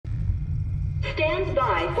Stand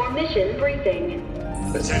by for mission briefing.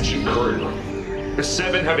 Attention crew. The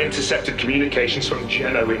Seven have intercepted communications from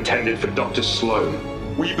Geno intended for Dr.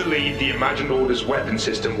 Sloan. We believe the Imagined Order's weapon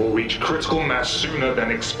system will reach critical mass sooner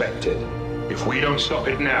than expected. If we don't stop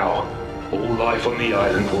it now, all life on the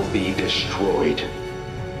island will be destroyed.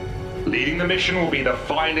 Leading the mission will be the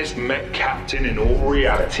finest mech captain in all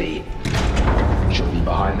reality. She'll be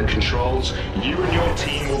behind the controls. You and your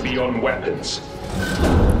team will be on weapons.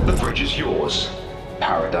 The bridge is yours,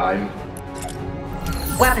 Paradigm.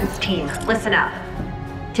 Weapons team, listen up.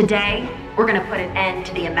 Today, we're gonna put an end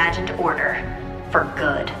to the Imagined Order. For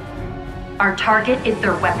good. Our target is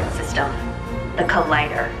their weapon system, the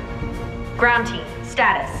Collider. Ground team,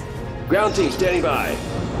 status. Ground team, standing by.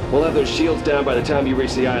 We'll have those shields down by the time you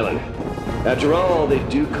reach the island. After all, they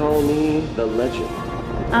do call me the Legend.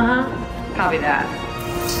 Uh-huh. Copy that.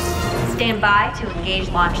 Stand by to engage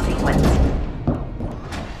launch sequence.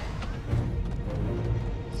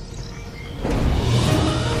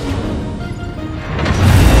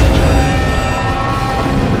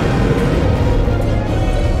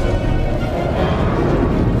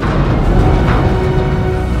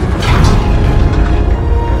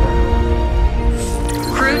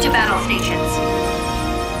 Crew to battle stations.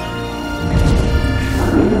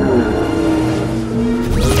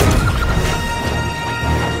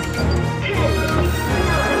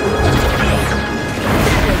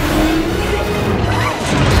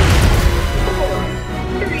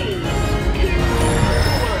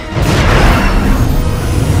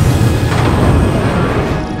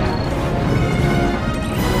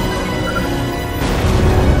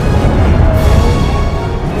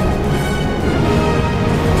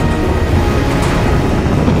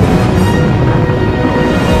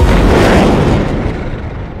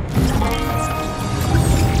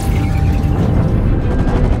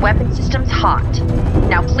 Weapon system's hot.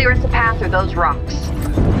 Now clear us a path through those rocks.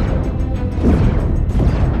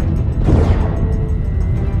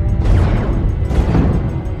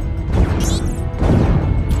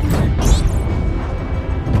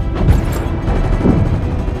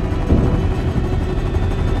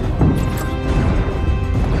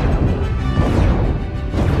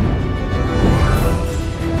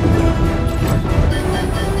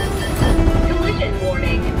 Collision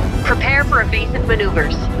warning. Prepare for evasive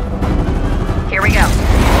maneuvers. Here we go.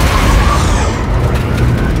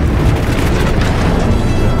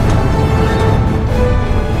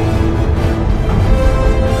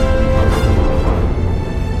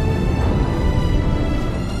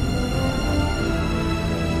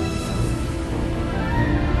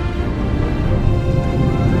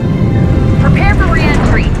 Prepare for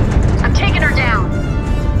re-entry. I'm taking her down.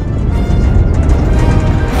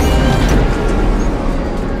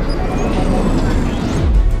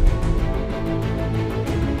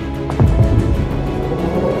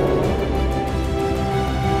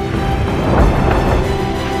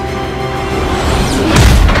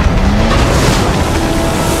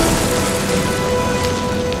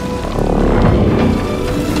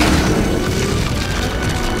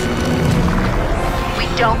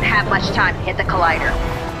 Don't have much time to hit the Collider.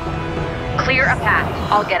 Clear a path.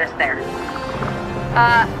 I'll get us there.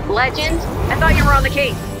 Legend? I thought you were on the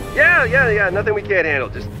case. Yeah. Nothing we can't handle.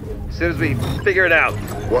 Just as soon as we figure it out,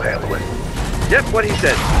 we'll handle it. Yep, what he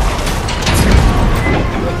said.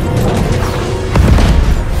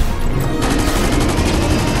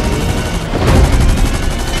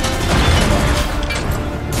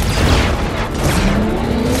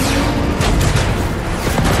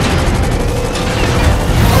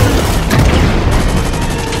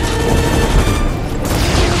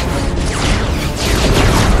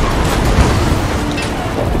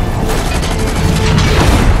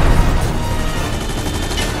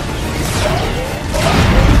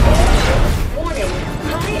 Warning.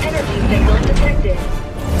 High energy signal detected.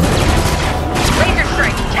 Laser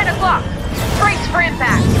strike, 10 o'clock. Brace for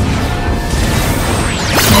impact.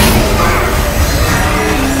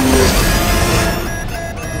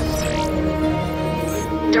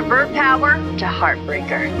 Divert power to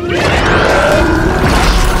Heartbreaker.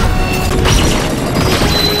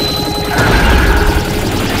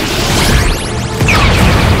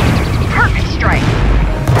 Perfect strike.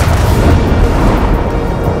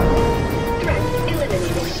 Threat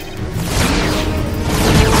eliminated.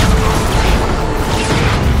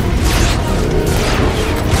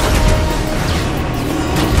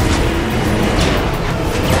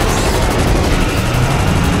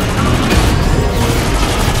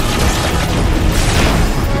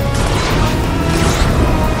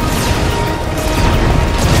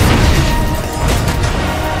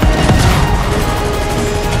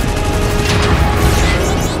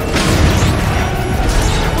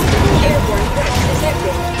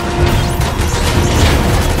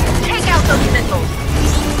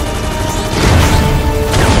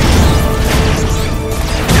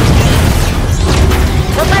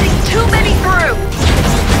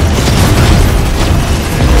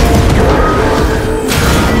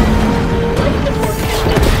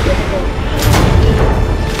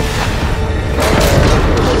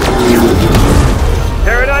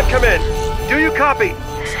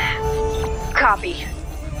 Copy.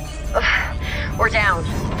 Ugh, we're down.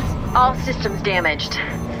 All systems damaged.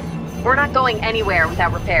 We're not going anywhere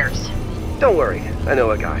without repairs. Don't worry, I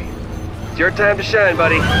know a guy. It's your time to shine,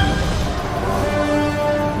 buddy.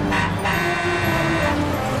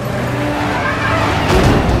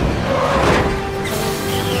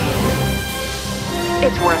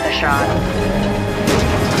 It's worth a shot.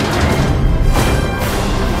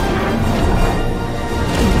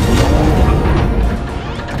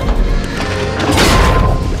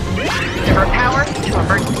 Divert power to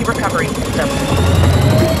emergency recovery system.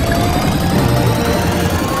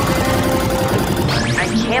 I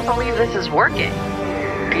can't believe this is working.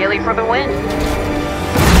 Really for the win.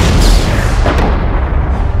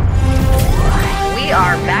 We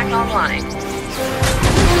are back online.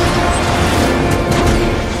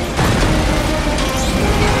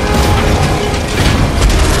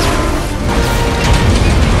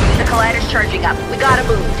 The collider's charging up. We gotta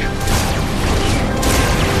move.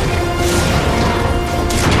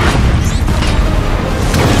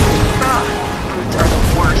 Brutes are the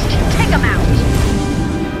worst. Take them out.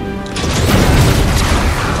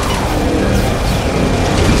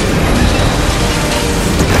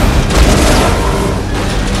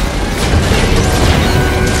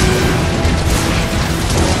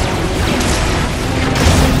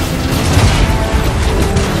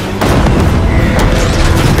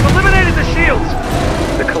 Eliminated the shields!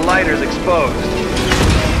 The collider's exposed.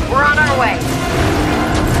 We're on our way.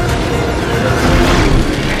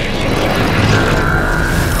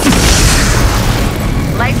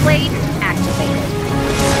 Light blade activated.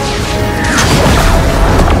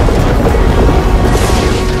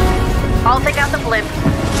 I'll take out the blimp.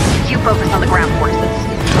 You focus on the ground forces.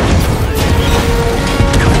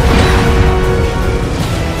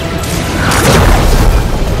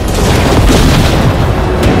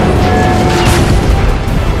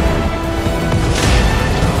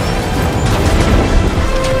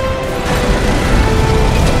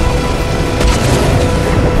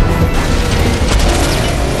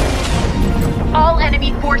 All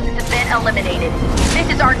enemy forces have been eliminated. This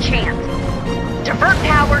is our chance. Divert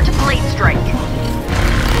power to blade strike.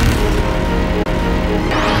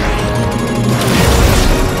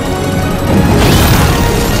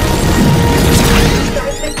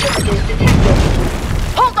 Seismic charges detected.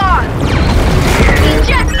 Hold on!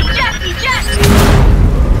 Eject! Eject! Eject!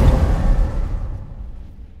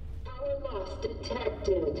 Power loss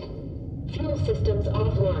detected. Fuel systems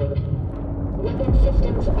offline. Weapon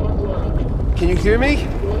systems offline. Can you hear me?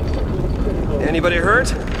 Life support critical. Anybody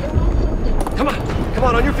hurt? Come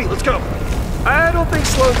on your feet, let's go. I don't think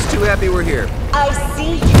Sloane's too happy we're here. I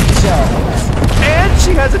see you, Jones. And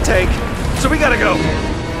she has a tank, so we gotta go.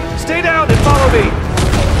 Stay down and follow me.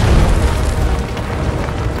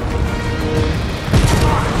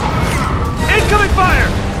 Incoming fire!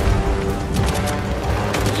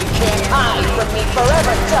 You can't hide from me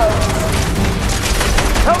forever, Jones.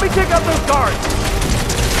 Help me take out those guards.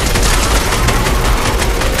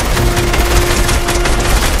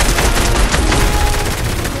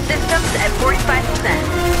 Systems at 45%.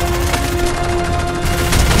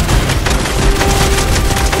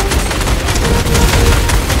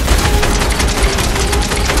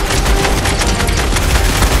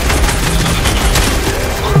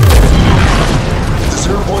 The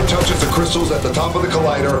 0 point touches the crystals at the top of the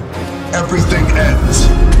collider. Everything ends.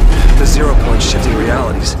 The 0 point shifting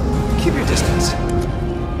realities. Keep your distance.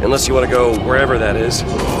 Unless you want to go wherever that is.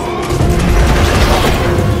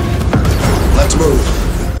 Let's move.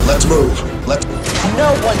 Let's move. Let's...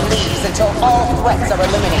 No one leaves until all threats are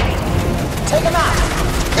eliminated. Take them out.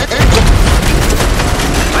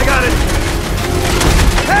 I got it.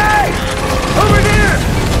 Hey! Over here!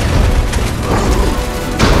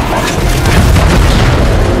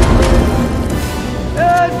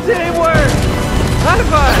 Teamwork! High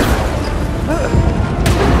five!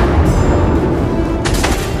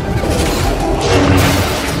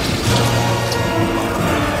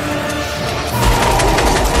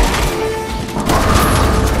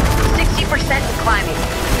 60% and climbing.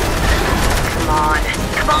 Come on.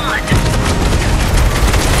 Come on!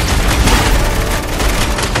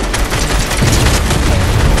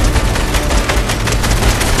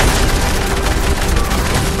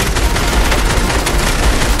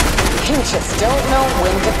 You just don't know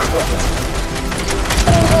when to quit.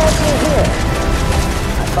 I'm glad you're here.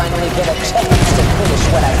 I finally get a chance to finish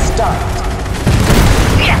what I started.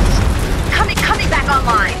 Yes! Coming back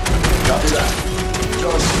online! Copy that.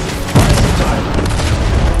 Jones,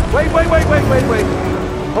 Wait.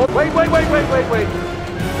 Hold, wait.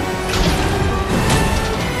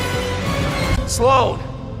 Sloane!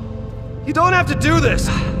 You don't have to do this!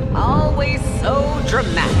 Always so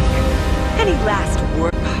dramatic. Any last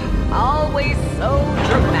word? Always so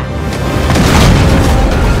dramatic.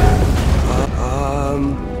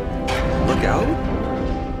 Look out?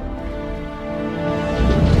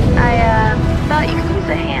 I thought you could use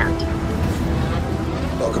a hand.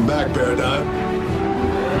 Welcome back, Paradigm.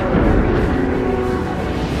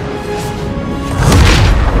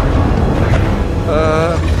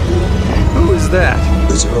 Who is that?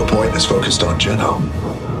 The 0 point is focused on Geno.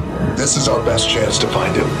 This is our best chance to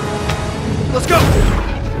find him. Let's go!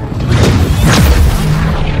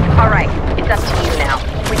 Alright, it's up to you now.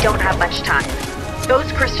 We don't have much time.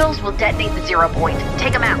 Those crystals will detonate the 0 point.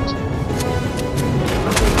 Take them out.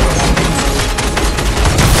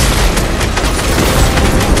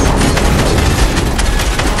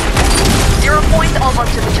 Zero point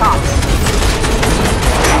almost to the top.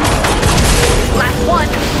 Last one.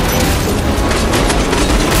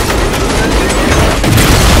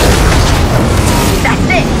 That's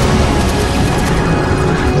it.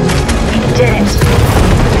 You did it.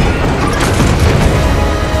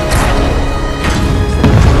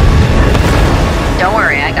 Don't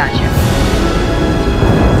worry, I got you.